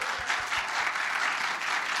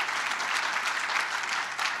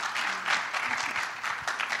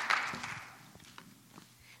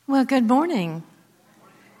Well, good morning.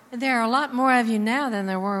 There are a lot more of you now than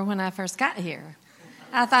there were when I first got here.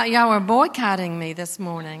 I thought y'all were boycotting me this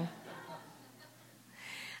morning.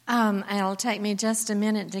 It'll take me just a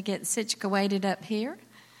minute to get situated up here.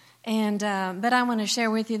 But I want to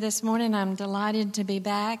share with you this morning. I'm delighted to be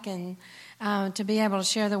back and to be able to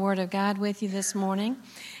share the Word of God with you this morning.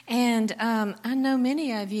 And I know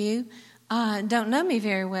many of you don't know me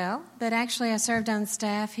very well, but actually I served on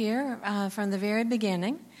staff here from the very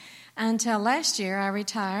beginning. Until last year, I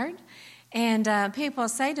retired, and people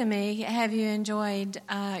say to me, have you enjoyed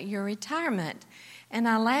your retirement? And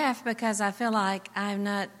I laugh because I feel like I'm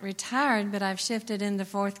not retired, but I've shifted into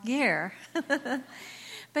fourth gear.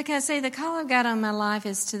 Because, see, the call of God on my life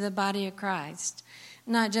is to the body of Christ,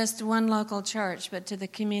 not just one local church, but to the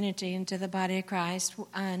community and to the body of Christ,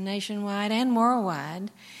 nationwide and worldwide.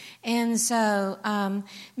 And so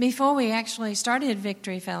before we actually started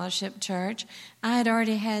Victory Fellowship Church, I had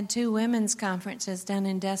already had 2 women's conferences done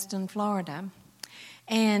in Destin, Florida.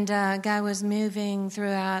 And God was moving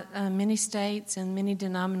throughout many states and many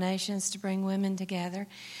denominations to bring women together.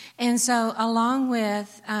 And so along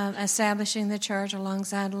with establishing the church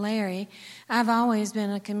alongside Larry, I've always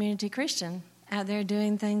been a community Christian, out there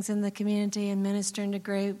doing things in the community and ministering to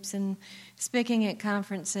groups and speaking at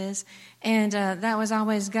conferences. And that was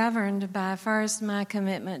always governed by, first, my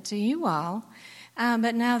commitment to you all.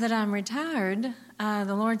 But now that I'm retired,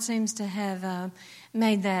 the Lord seems to have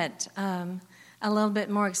made that a little bit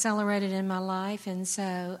more accelerated in my life. And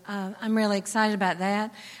so I'm really excited about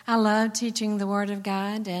that. I love teaching the Word of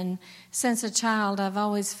God. And since a child, I've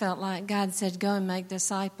always felt like God said, go and make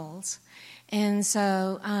disciples. And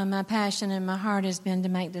so my passion and my heart has been to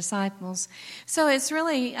make disciples. So it's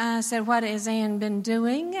really said, what has Ann been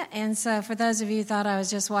doing? And so for those of you who thought I was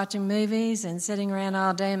just watching movies and sitting around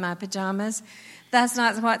all day in my pajamas, that's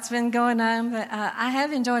not what's been going on. But I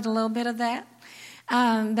have enjoyed a little bit of that.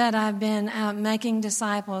 But I've been out making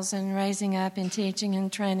disciples and raising up and teaching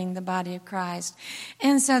and training the body of Christ.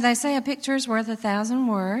 And so they say a picture is worth 1,000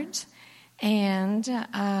 words. And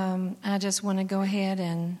I just want to go ahead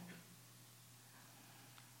and...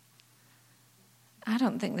 I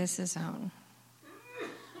don't think this is on.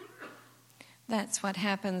 That's what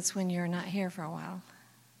happens when you're not here for a while.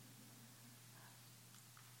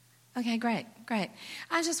 Okay, great.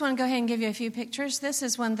 I just want to go ahead and give you a few pictures. This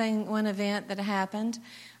is one event that happened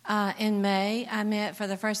in May. I met for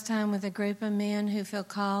the first time with a group of men who feel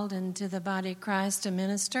called into the body of Christ to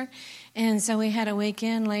minister. And so we had a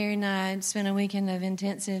weekend. Larry and I had spent a weekend of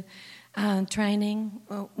intensive training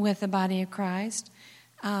with the body of Christ.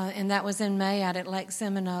 And that was in May out at Lake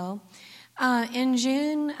Seminole. In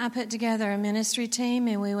June, I put together a ministry team,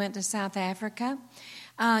 and we went to South Africa.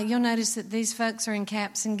 You'll notice that these folks are in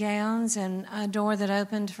caps and gowns, and a door that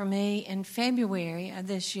opened for me in February of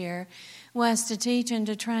this year was to teach and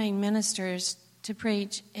to train ministers to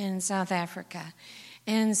preach in South Africa.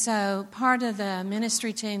 And so part of the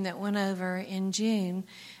ministry team that went over in June,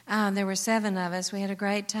 there were 7 of us. We had a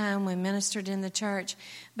great time. We ministered in the church.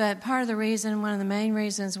 But part of the reason, one of the main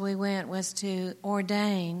reasons we went was to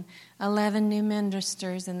ordain 11 new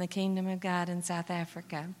ministers in the kingdom of God in South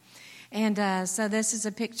Africa. And so this is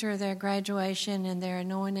a picture of their graduation and their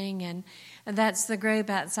anointing. And that's the group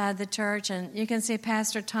outside the church. And you can see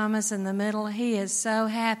Pastor Thomas in the middle. He is so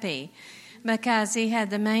happy because he had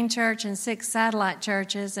the main church and 6 satellite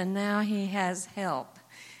churches, and now he has help.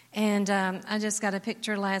 And I just got a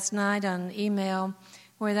picture last night on email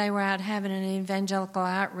where they were out having an evangelical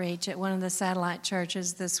outreach at one of the satellite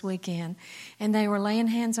churches this weekend. And they were laying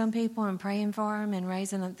hands on people and praying for them and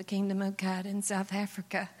raising up the kingdom of God in South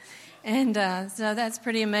Africa. And so that's a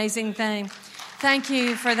pretty amazing thing. Thank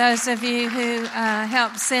you for those of you who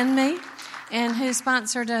helped send me and who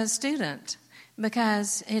sponsored a student,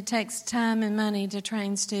 because it takes time and money to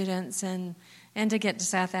train students and to get to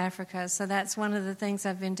South Africa. So that's one of the things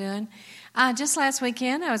I've been doing. Just last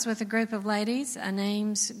weekend, I was with a group of ladies, a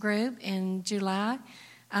names group in July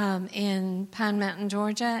in Pine Mountain,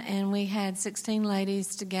 Georgia, and we had 16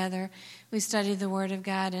 ladies together. We studied the Word of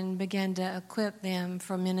God and began to equip them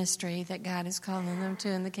for ministry that God is calling them to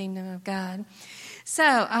in the kingdom of God. So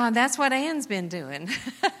that's what Ann's been doing.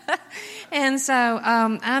 And so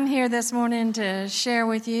I'm here this morning to share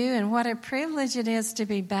with you, and what a privilege it is to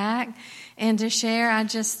be back and to share. I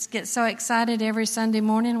just get so excited every Sunday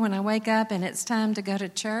morning when I wake up and it's time to go to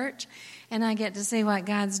church, and I get to see what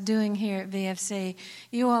God's doing here at VFC.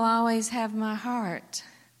 You will always have my heart.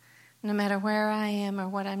 No matter where I am or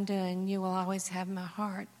what I'm doing, you will always have my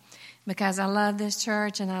heart, because I love this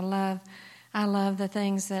church and I love the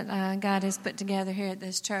things that God has put together here at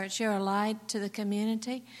this church. You're a light to the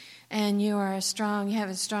community. and you have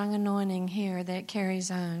a strong anointing here that carries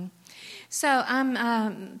on. So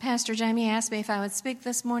Pastor Jamie asked me if I would speak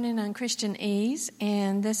this morning on Christian ease,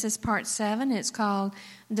 and this is part 7. It's called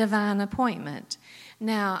Divine Appointment.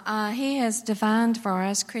 Now, he has defined for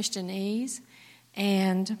us Christian ease,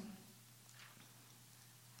 and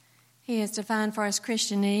he has defined for us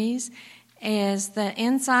Christian ease as the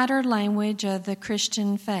insider language of the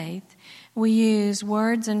Christian faith. We use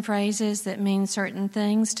words and phrases that mean certain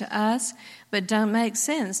things to us, but don't make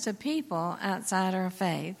sense to people outside our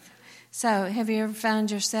faith. So have you ever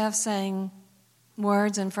found yourself saying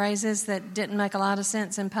words and phrases that didn't make a lot of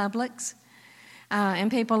sense in Publix?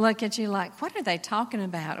 And people look at you like, what are they talking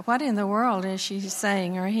about? What in the world is she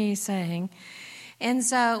saying or he saying? And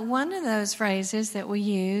so one of those phrases that we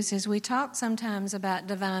use is we talk sometimes about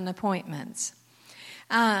divine appointments.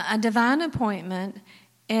 A divine appointment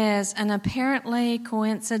is an apparently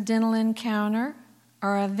coincidental encounter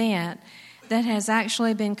or event that has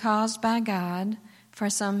actually been caused by God for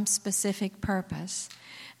some specific purpose.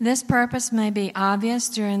 This purpose may be obvious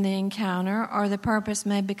during the encounter, or the purpose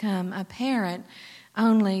may become apparent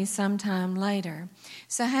only sometime later.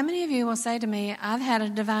 So how many of you will say to me, I've had a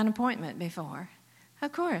divine appointment before?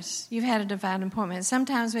 Of course, you've had a divine appointment.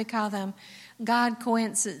 Sometimes we call them God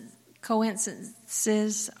coincidences,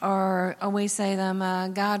 or we say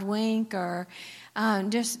them God wink, or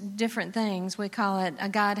just different things. We call it a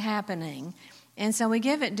God happening. And so we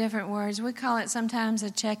give it different words. We call it sometimes a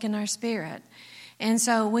check in our spirit. And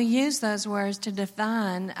so we use those words to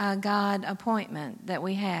define a God appointment that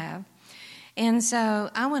we have. And so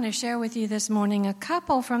I want to share with you this morning a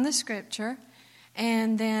couple from the Scripture,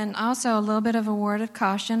 and then also a little bit of a word of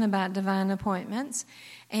caution about divine appointments.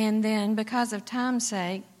 And then, because of time's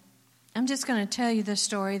sake, I'm just going to tell you the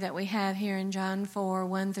story that we have here in John 4,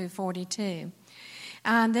 1 through 42.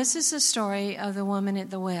 This is the story of the woman at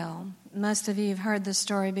the well. Most of you have heard this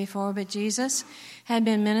story before, but Jesus had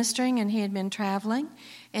been ministering and he had been traveling.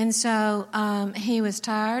 And so he was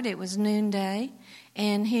tired. It was noonday.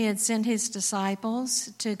 And he had sent his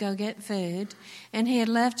disciples to go get food. And he had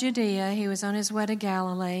left Judea. He was on his way to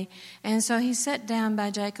Galilee. And so he sat down by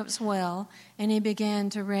Jacob's well, and he began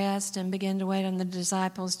to rest and began to wait on the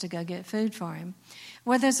disciples to go get food for him.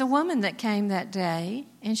 Well, there's a woman that came that day,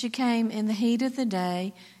 and she came in the heat of the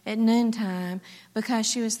day at noontime because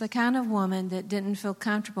she was the kind of woman that didn't feel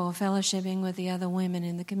comfortable fellowshipping with the other women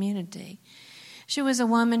in the community. She was a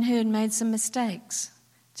woman who had made some mistakes,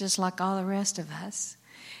 just like all the rest of us.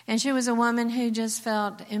 And she was a woman who just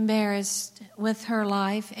felt embarrassed with her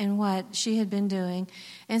life and what she had been doing.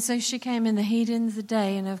 And so she came in the heat of the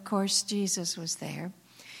day, and of course Jesus was there.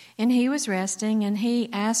 And he was resting, and he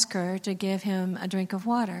asked her to give him a drink of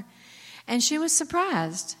water. And she was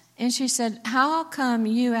surprised. And she said, how come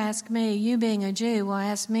you ask me, you being a Jew, will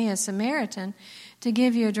ask me, a Samaritan, to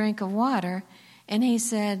give you a drink of water? And he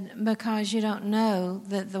said, because you don't know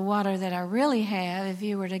that the water that I really have, if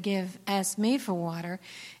you were to ask me for water,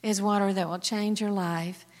 is water that will change your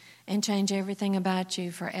life and change everything about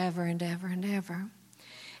you forever and ever and ever.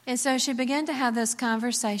 And so she began to have this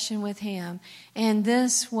conversation with him, and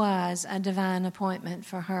this was a divine appointment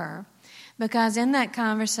for her. Because in that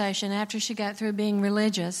conversation, after she got through being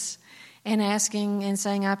religious and asking and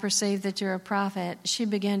saying, I perceive that you're a prophet, she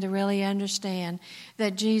began to really understand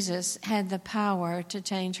that Jesus had the power to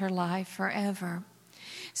change her life forever.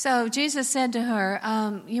 So Jesus said to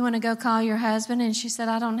her, you want to go call your husband? And she said,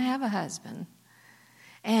 I don't have a husband.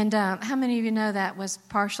 And how many of you know that was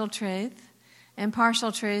partial truth? And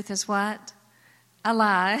partial truth is what? A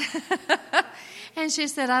lie. And she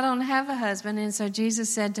said, I don't have a husband. And so Jesus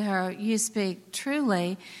said to her, you speak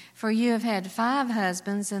truly, for you have had 5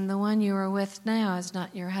 husbands, and the one you are with now is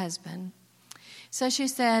not your husband. So she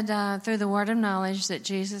said, through the word of knowledge that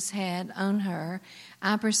Jesus had on her,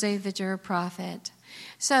 I perceive that you're a prophet.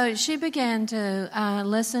 So she began to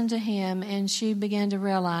listen to him, and she began to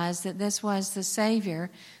realize that this was the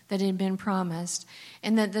Savior that had been promised,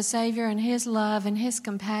 and that the Savior and his love and his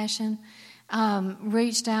compassion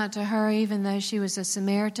reached out to her, even though she was a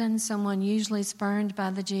Samaritan, someone usually spurned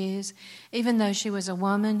by the Jews, even though she was a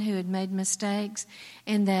woman who had made mistakes,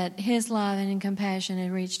 and that his love and compassion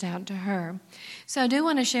had reached out to her. So I do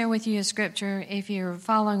want to share with you a scripture, if you're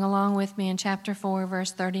following along with me in chapter 4,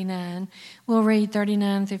 verse 39. We'll read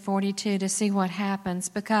 39 through 42 to see what happens,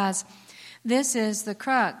 because this is the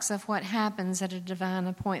crux of what happens at a divine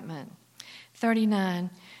appointment. 39.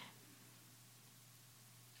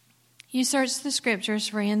 You search the scriptures,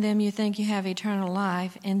 for in them you think you have eternal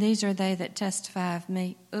life, and these are they that testify of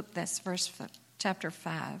me. That's chapter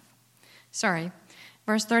 5.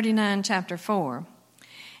 Verse 39, chapter 4.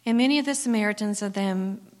 And many of the Samaritans of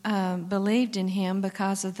them believed in him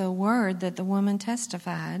because of the word that the woman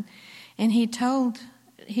testified, and he told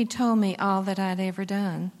me all that I'd ever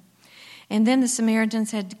done. And then the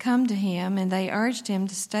Samaritans had come to him, and they urged him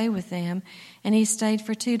to stay with them, and he stayed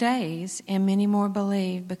for 2 days, and many more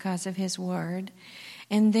believed because of his word.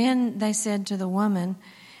 And then they said to the woman,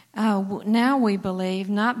 now we believe,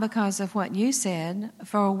 not because of what you said,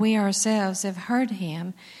 for we ourselves have heard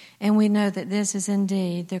him, and we know that this is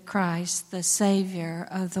indeed the Christ, the Savior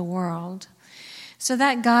of the world. So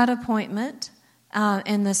that God appointment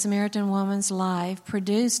in the Samaritan woman's life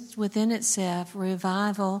produced within itself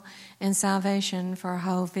revival and salvation for a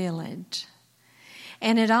whole village.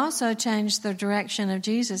 And it also changed the direction of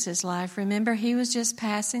Jesus' life. Remember, he was just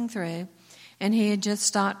passing through, and he had just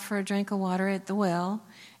stopped for a drink of water at the well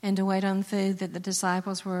and to wait on the food that the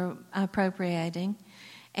disciples were appropriating.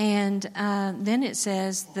 And then it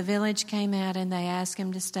says the village came out and they asked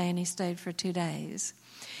him to stay, and he stayed for 2 days.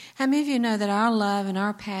 How many of you know that our love and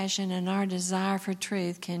our passion and our desire for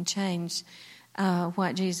truth can change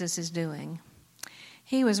what Jesus is doing?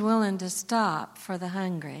 He was willing to stop for the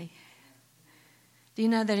hungry. Do you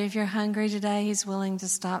know that if you're hungry today, he's willing to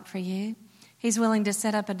stop for you? He's willing to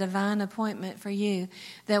set up a divine appointment for you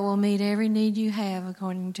that will meet every need you have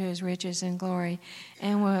according to his riches and glory,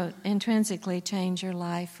 and will intrinsically change your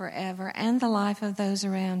life forever and the life of those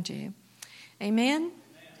around you. Amen?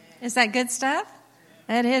 Is that good stuff?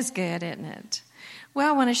 That is good, isn't it? Well,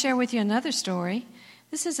 I want to share with you another story.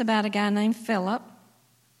 This is about a guy named Philip,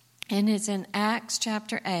 and it's in Acts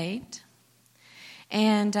chapter 8.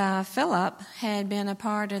 And Philip had been a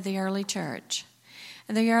part of the early church.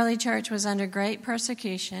 The early church was under great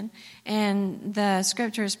persecution, and the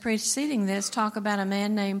scriptures preceding this talk about a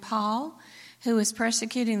man named Paul who was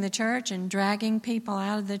persecuting the church and dragging people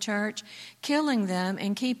out of the church, killing them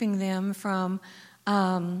and keeping them from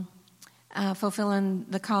fulfilling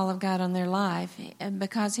the call of God on their life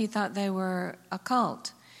because he thought they were a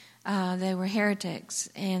cult. They were heretics,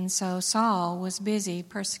 and so Saul was busy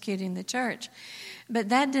persecuting the church. But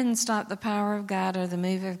that didn't stop the power of God or the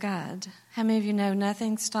move of God. How many of you know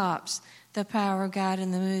nothing stops the power of God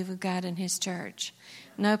and the move of God in his church?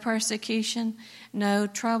 No persecution, no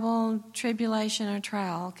trouble, tribulation, or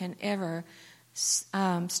trial can ever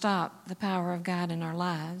stop the power of God in our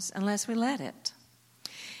lives unless we let it.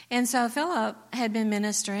 And so Philip had been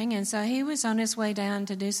ministering, and so he was on his way down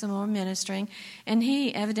to do some more ministering, and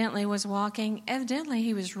he evidently was walking, evidently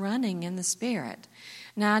he was running in the Spirit.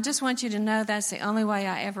 Now, I just want you to know that's the only way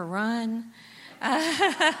I ever run.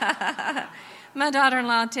 My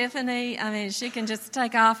daughter-in-law, Tiffany, she can just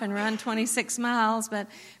take off and run 26 miles, but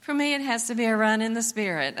for me it has to be a run in the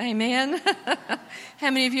Spirit. Amen?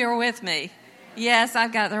 How many of you are with me? Yes,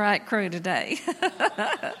 I've got the right crew today.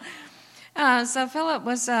 So Philip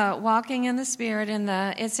was walking in the Spirit, and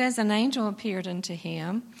it says an angel appeared unto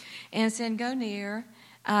him and said, go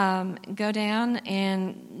down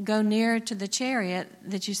and go near to the chariot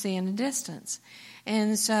that you see in the distance.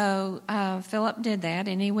 And so Philip did that,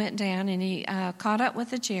 and he went down, and he caught up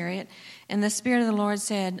with the chariot, and the Spirit of the Lord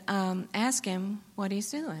said, ask him what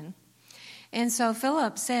he's doing. And so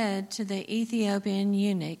Philip said to the Ethiopian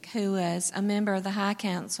eunuch, who was a member of the high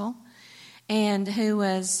council, and who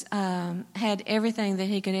was had everything that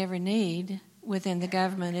he could ever need within the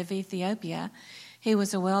government of Ethiopia. He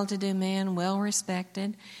was a well-to-do man,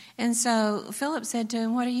 well-respected. And so Philip said to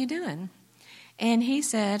him, what are you doing? And he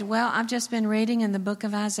said, well, I've just been reading in the book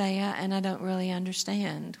of Isaiah, and I don't really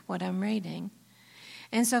understand what I'm reading.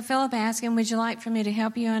 And so Philip asked him, would you like for me to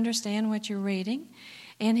help you understand what you're reading?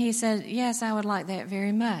 And he said, yes, I would like that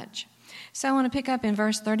very much. So I want to pick up in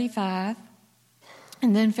verse 35.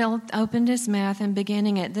 And then Philip opened his mouth, and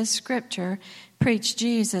beginning at this scripture, preached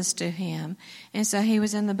Jesus to him. And so he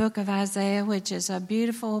was in the book of Isaiah, which is a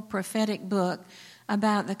beautiful prophetic book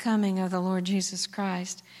about the coming of the Lord Jesus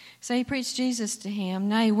Christ. So he preached Jesus to him.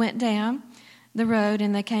 Now he went down the road,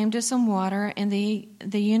 and they came to some water, and the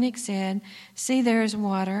eunuch said, see, there is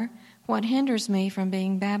water. What hinders me from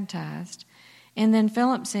being baptized? And then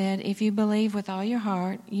Philip said, if you believe with all your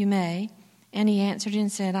heart, you may. And he answered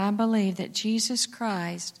and said, I believe that Jesus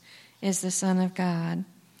Christ is the Son of God.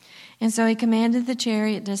 And so he commanded the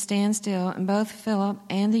chariot to stand still, and both Philip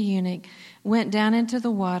and the eunuch went down into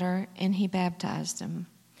the water, and he baptized him.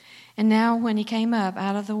 And now when he came up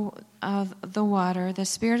out of the water, the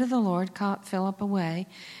Spirit of the Lord caught Philip away,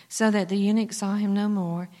 so that the eunuch saw him no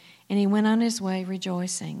more, and he went on his way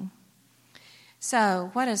rejoicing. So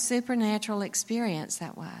what a supernatural experience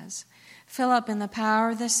that was. Philip, in the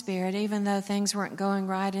power of the Spirit, even though things weren't going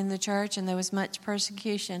right in the church and there was much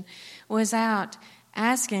persecution, was out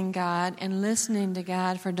asking God and listening to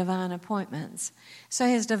God for divine appointments. So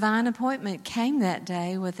his divine appointment came that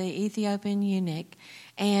day with the Ethiopian eunuch,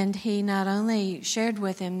 and he not only shared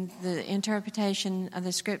with him the interpretation of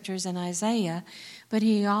the scriptures in Isaiah, but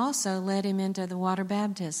he also led him into the water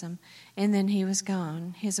baptism, and then he was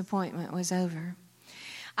gone. His appointment was over.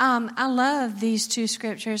 I love these two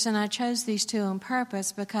scriptures, and I chose these two on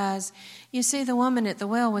purpose because, you see, the woman at the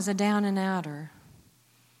well was a down and outer.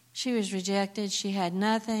 She was rejected. She had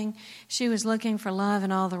nothing. She was looking for love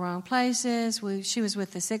in all the wrong places. She was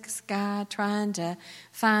with the sixth guy trying to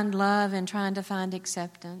find love and trying to find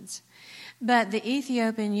acceptance. But the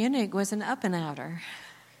Ethiopian eunuch was an up and outer.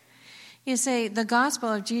 You see, the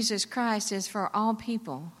gospel of Jesus Christ is for all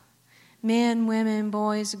people. Men, women,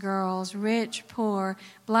 boys, girls, rich, poor,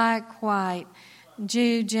 black, white,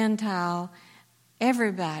 Jew, Gentile,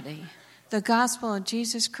 everybody. The gospel of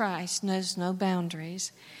Jesus Christ knows no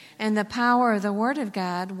boundaries. And the power of the Word of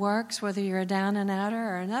God works whether you're a down and outer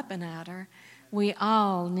or an up and outer. We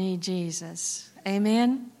all need Jesus.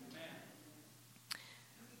 Amen?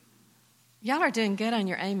 Y'all are doing good on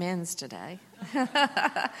your amens today.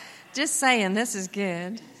 Just saying, this is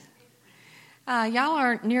good. Y'all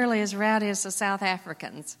aren't nearly as rowdy as the South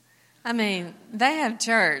Africans. I mean, they have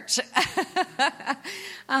church.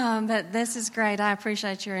 But this is great. I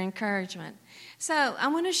appreciate your encouragement. So I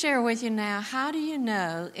want to share with you now, how do you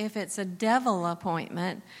know if it's a devil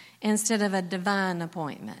appointment instead of a divine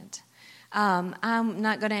appointment? I'm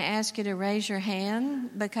not going to ask you to raise your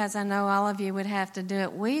hand because I know all of you would have to do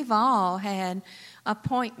it. We've all had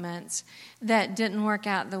appointments that didn't work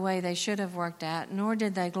out the way they should have worked out, nor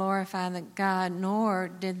did they glorify God, nor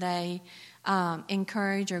did they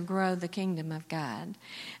encourage or grow the kingdom of God.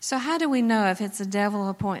 So how do we know if it's a devil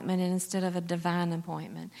appointment instead of a divine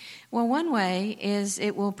appointment? Well, one way is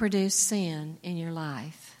it will produce sin in your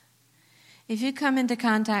life. If you come into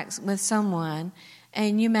contact with someone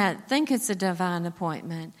and you might think it's a divine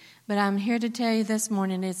appointment, but I'm here to tell you this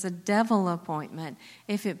morning it's a devil appointment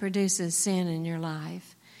if it produces sin in your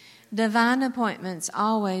life. Divine appointments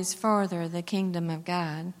always further the kingdom of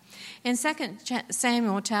God. In 2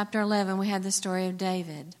 Samuel chapter 11, we have the story of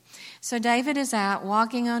David. So David is out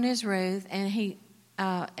walking on his roof, and he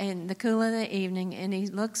in the cool of the evening, and he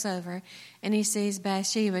looks over and he sees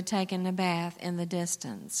Bathsheba taking a bath in the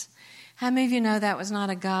distance. How many of you know that was not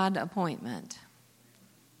a God appointment?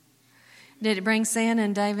 Did it bring sin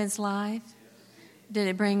in David's life? Did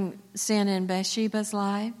it bring sin in Bathsheba's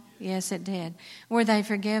life? Yes, it did. Were they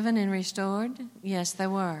forgiven and restored? Yes, they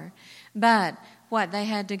were. But what they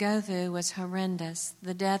had to go through was horrendous.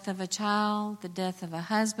 The death of a child, the death of a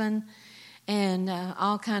husband, and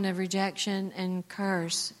all kind of rejection and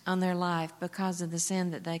curse on their life because of the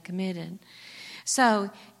sin that they committed. So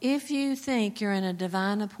if you think you're in a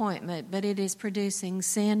divine appointment, but it is producing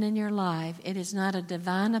sin in your life, it is not a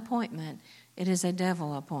divine appointment, it is a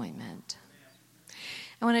devil appointment.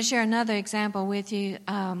 I want to share another example with you.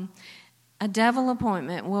 A devil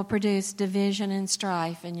appointment will produce division and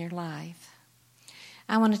strife in your life.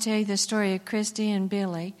 I want to tell you the story of Christy and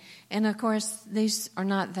Billy. And, of course, these are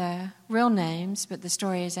not the real names, but the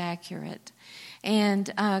story is accurate.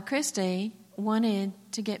 And Christy wanted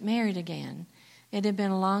to get married again. It had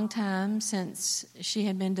been a long time since she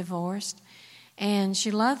had been divorced. And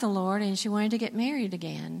she loved the Lord, and she wanted to get married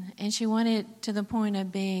again. And she wanted to the point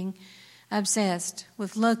of being obsessed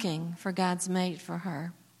with looking for God's mate for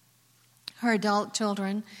her. Her adult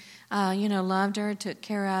children, loved her, took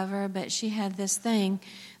care of her, but she had this thing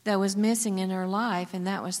that was missing in her life, and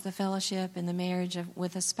that was the fellowship and the marriage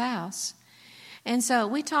with a spouse. And so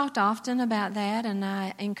we talked often about that, and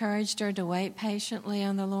I encouraged her to wait patiently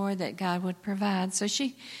on the Lord that God would provide. So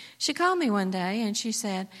she called me one day, and she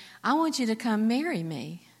said, "I want you to come marry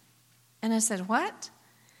me." And I said, "What?"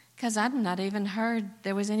 Because I'd not even heard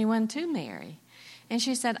there was anyone to marry. And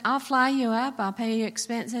she said, "I'll fly you up. I'll pay your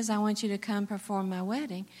expenses. I want you to come perform my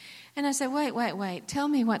wedding." And I said, wait. Tell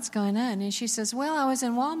me what's going on. And she says, "Well, I was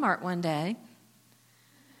in Walmart one day."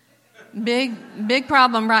 Big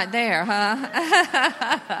problem right there, huh?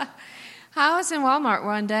 I was in Walmart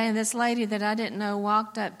one day, and this lady that I didn't know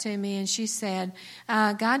walked up to me, and she said,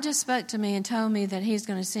 "God just spoke to me and told me that he's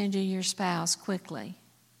going to send you your spouse quickly."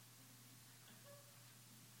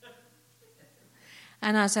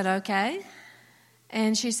 And I said, "Okay."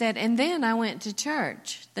 And she said, and then I went to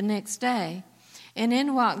church the next day, and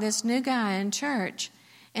in walked this new guy in church,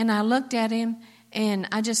 and I looked at him, and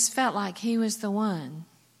I just felt like he was the one.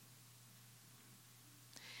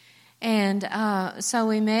 And so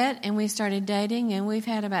we met, and we started dating, and we've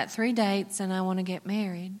had about 3 dates, and I want to get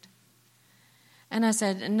married. And I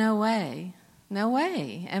said, no way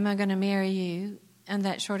am I going to marry you in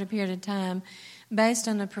that short period of time based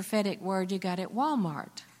on a prophetic word you got at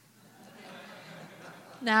Walmart.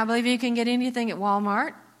 Now, I believe you can get anything at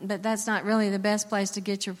Walmart, but that's not really the best place to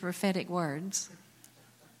get your prophetic words.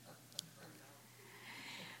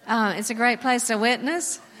 It's a great place to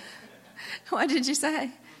witness. What did you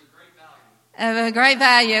say? Of a great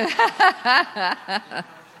value.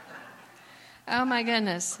 Oh, my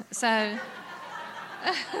goodness. So,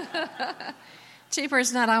 cheaper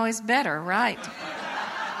is not always better, right?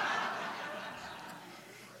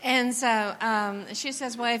 And so she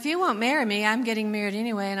says, well, if you won't marry me, I'm getting married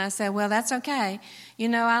anyway. And I said, well, that's okay. You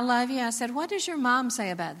know, I love you. I said, what does your mom say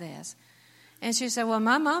about this? And she said, well,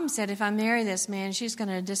 my mom said if I marry this man, she's going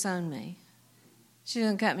to disown me. She's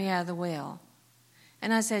going to cut me out of the will.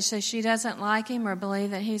 And I said, so she doesn't like him or believe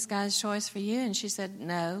that he's God's choice for you? And she said,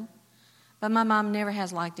 no. But my mom never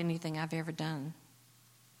has liked anything I've ever done.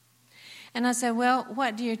 And I said, well,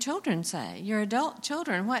 what do your children say? Your adult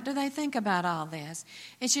children, what do they think about all this?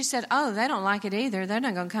 And she said, oh, they don't like it either. They're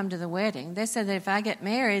not going to come to the wedding. They said that if I get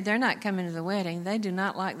married, they're not coming to the wedding. They do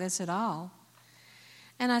not like this at all.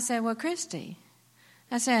 And I said, well, Christy,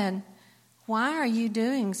 I said, why are you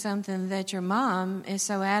doing something that your mom is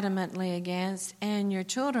so adamantly against and your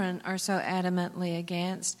children are so adamantly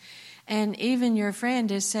against? And even your friend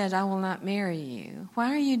has said, I will not marry you.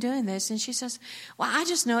 Why are you doing this? And she says, well, I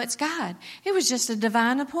just know it's God. It was just a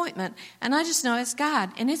divine appointment. And I just know it's God.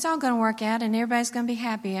 And it's all going to work out and everybody's going to be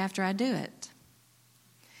happy after I do it.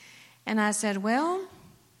 And I said, well,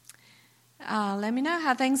 let me know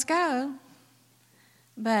how things go.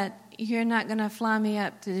 But you're not going to fly me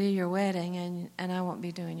up to do your wedding and I won't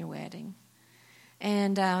be doing your wedding.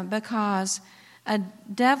 And because a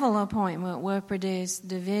devil appointment will produce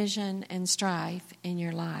division and strife in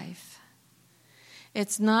your life.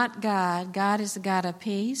 It's not God. God is the God of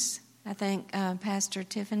peace. I think Pastor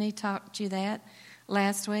Tiffany taught you that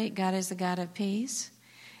last week. God is the God of peace.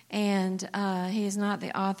 And he is not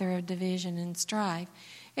the author of division and strife.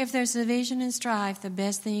 If there's division and strife, the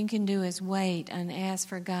best thing you can do is wait and ask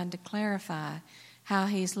for God to clarify how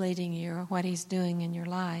he's leading you or what he's doing in your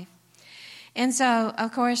life. And so,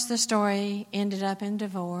 of course, the story ended up in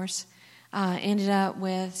divorce, ended up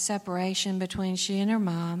with separation between she and her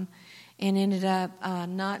mom, and ended up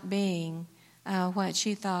not being what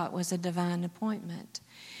she thought was a divine appointment.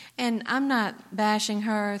 And I'm not bashing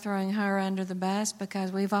her, throwing her under the bus,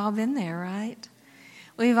 because we've all been there, right?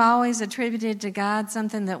 We've always attributed to God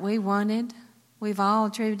something that we wanted. We've all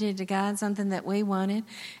attributed to God something that we wanted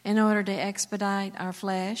in order to expedite our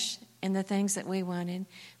flesh and the things that we wanted,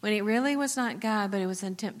 when it really was not God, but it was a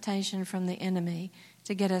temptation from the enemy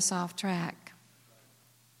to get us off track.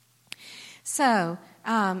 So,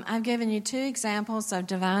 I've given you 2 examples of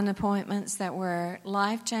divine appointments that were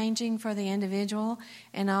life-changing for the individual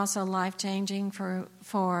and also life-changing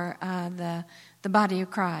for the body of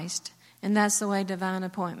Christ. And that's the way divine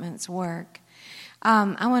appointments work.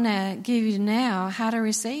 I want to give you now how to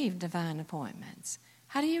receive divine appointments.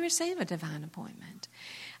 How do you receive a divine appointment?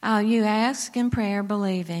 You ask in prayer,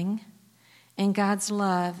 believing in God's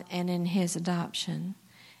love and in his adoption.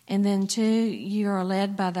 And then 2, you are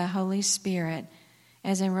led by the Holy Spirit,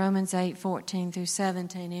 as in Romans 8:14 through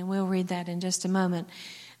 17. And we'll read that in just a moment.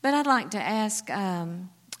 But I'd like to ask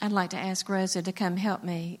Rosa to come help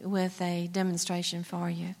me with a demonstration for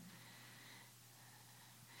you.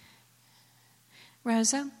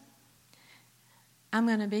 Rosa, I'm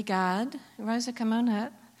going to be God. Rosa, come on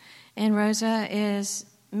up. And Rosa is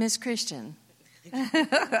Miss Christian.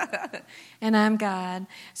 And I'm God.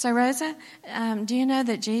 So, Rosa, do you know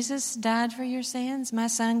that Jesus died for your sins? My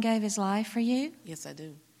son gave his life for you. Yes, I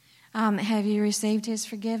do. Have you received his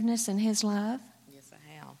forgiveness and his love? Yes,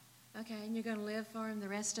 I have. Okay, and you're going to live for him the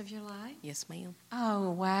rest of your life? Yes, ma'am.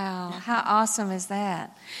 Oh, wow. How awesome is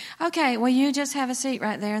that? Okay, well, you just have a seat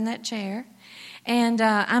right there in that chair. And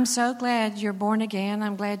I'm so glad you're born again.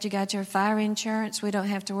 I'm glad you got your fire insurance. We don't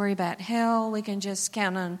have to worry about hell. We can just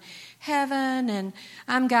count on heaven. And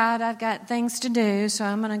I'm God. I've got things to do, so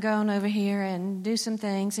I'm going to go on over here and do some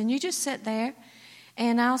things. And you just sit there,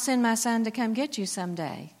 and I'll send my son to come get you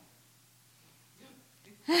someday.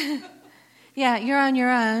 Yeah, you're on your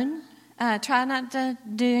own. Try not to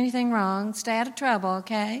do anything wrong. Stay out of trouble,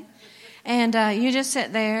 okay? And you just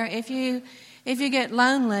sit there. If you get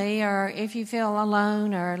lonely or if you feel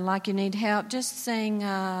alone or like you need help, just sing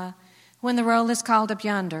When the Roll is Called Up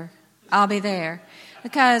Yonder. I'll be there.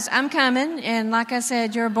 Because I'm coming, and like I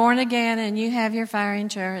said, you're born again and you have your fire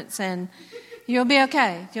insurance, and you'll be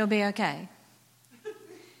okay. You'll be okay.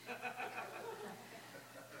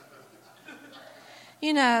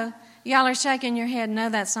 You know, y'all are shaking your head. No,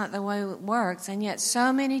 that's not the way it works. And yet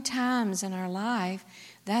so many times in our life,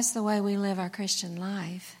 that's the way we live our Christian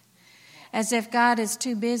life. As if God is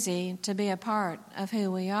too busy to be a part of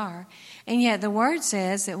who we are. And yet the Word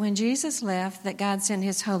says that when Jesus left, that God sent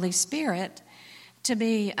His Holy Spirit to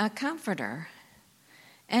be a comforter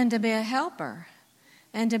and to be a helper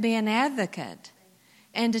and to be an advocate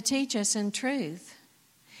and to teach us in truth.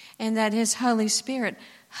 And that His Holy Spirit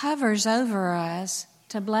hovers over us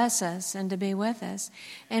to bless us and to be with us.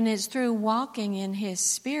 And it's through walking in His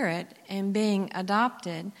Spirit and being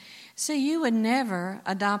adopted. So you would never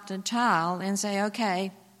adopt a child and say,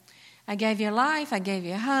 okay, I gave you life, I gave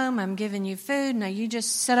you a home, I'm giving you food, now you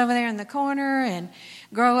just sit over there in the corner and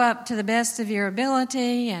grow up to the best of your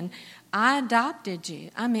ability, and I adopted you.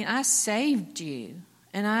 I mean, I saved you,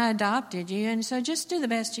 and I adopted you, and so just do the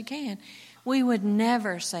best you can. We would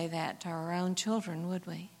never say that to our own children, would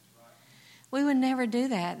we? We would never do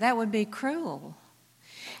that. That would be cruel.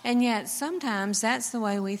 And yet sometimes that's the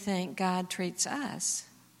way we think God treats us.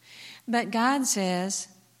 But God says,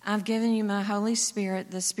 I've given you my Holy Spirit,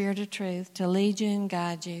 the Spirit of truth, to lead you and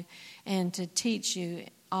guide you and to teach you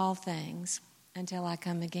all things until I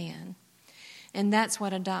come again. And that's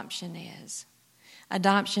what adoption is.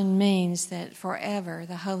 Adoption means that forever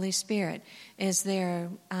the Holy Spirit is there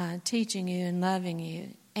teaching you and loving you.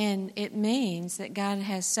 And it means that God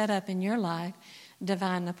has set up in your life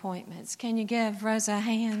divine appointments. Can you give Rosa a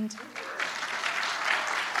hand?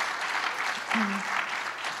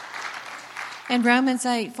 In Romans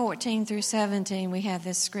 8:14 through 17, we have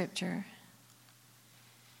this scripture.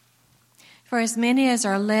 For as many as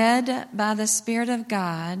are led by the Spirit of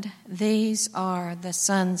God, these are the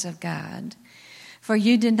sons of God. For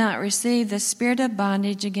you did not receive the spirit of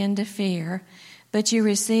bondage again to fear, but you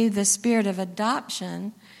received the spirit of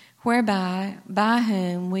adoption, by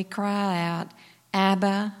whom we cry out,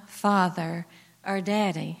 Abba, Father, or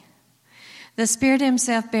Daddy. The Spirit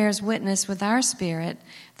Himself bears witness with our spirit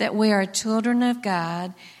that we are children of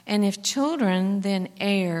God, and if children, then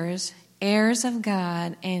heirs, heirs of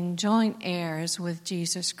God, and joint heirs with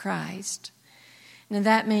Jesus Christ. Now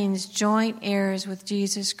that means joint heirs with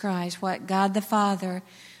Jesus Christ. What God the Father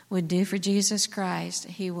would do for Jesus Christ,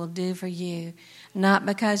 He will do for you. Not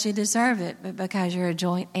because you deserve it, but because you're a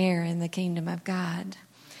joint heir in the kingdom of God.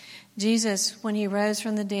 Jesus, when He rose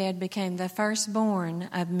from the dead, became the firstborn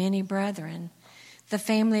of many brethren. The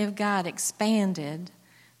family of God expanded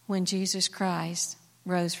when Jesus Christ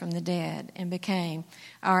rose from the dead and became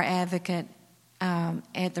our advocate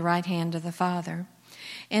at the right hand of the Father.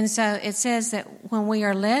 And so it says that when we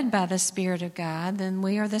are led by the Spirit of God, then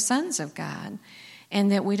we are the sons of God, and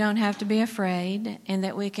that we don't have to be afraid, and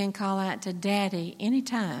that we can call out to Daddy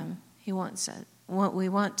anytime He wants it. What we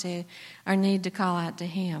want to or need to call out to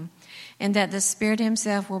Him. And that the Spirit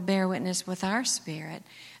Himself will bear witness with our spirit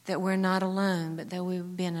that we're not alone, but that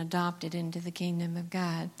we've been adopted into the kingdom of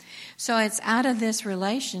God. So it's out of this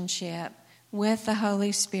relationship with the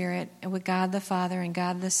Holy Spirit and with God the Father and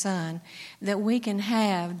God the Son that we can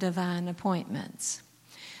have divine appointments.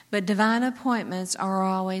 But divine appointments are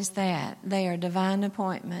always that. They are divine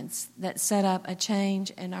appointments that set up a change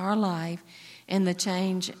in our life and the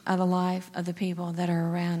change of the life of the people that are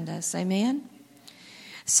around us. Amen?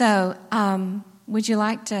 So, would you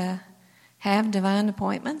like to have divine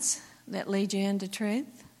appointments that lead you into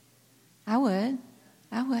truth? I would.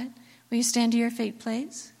 Will you stand to your feet,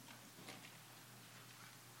 please?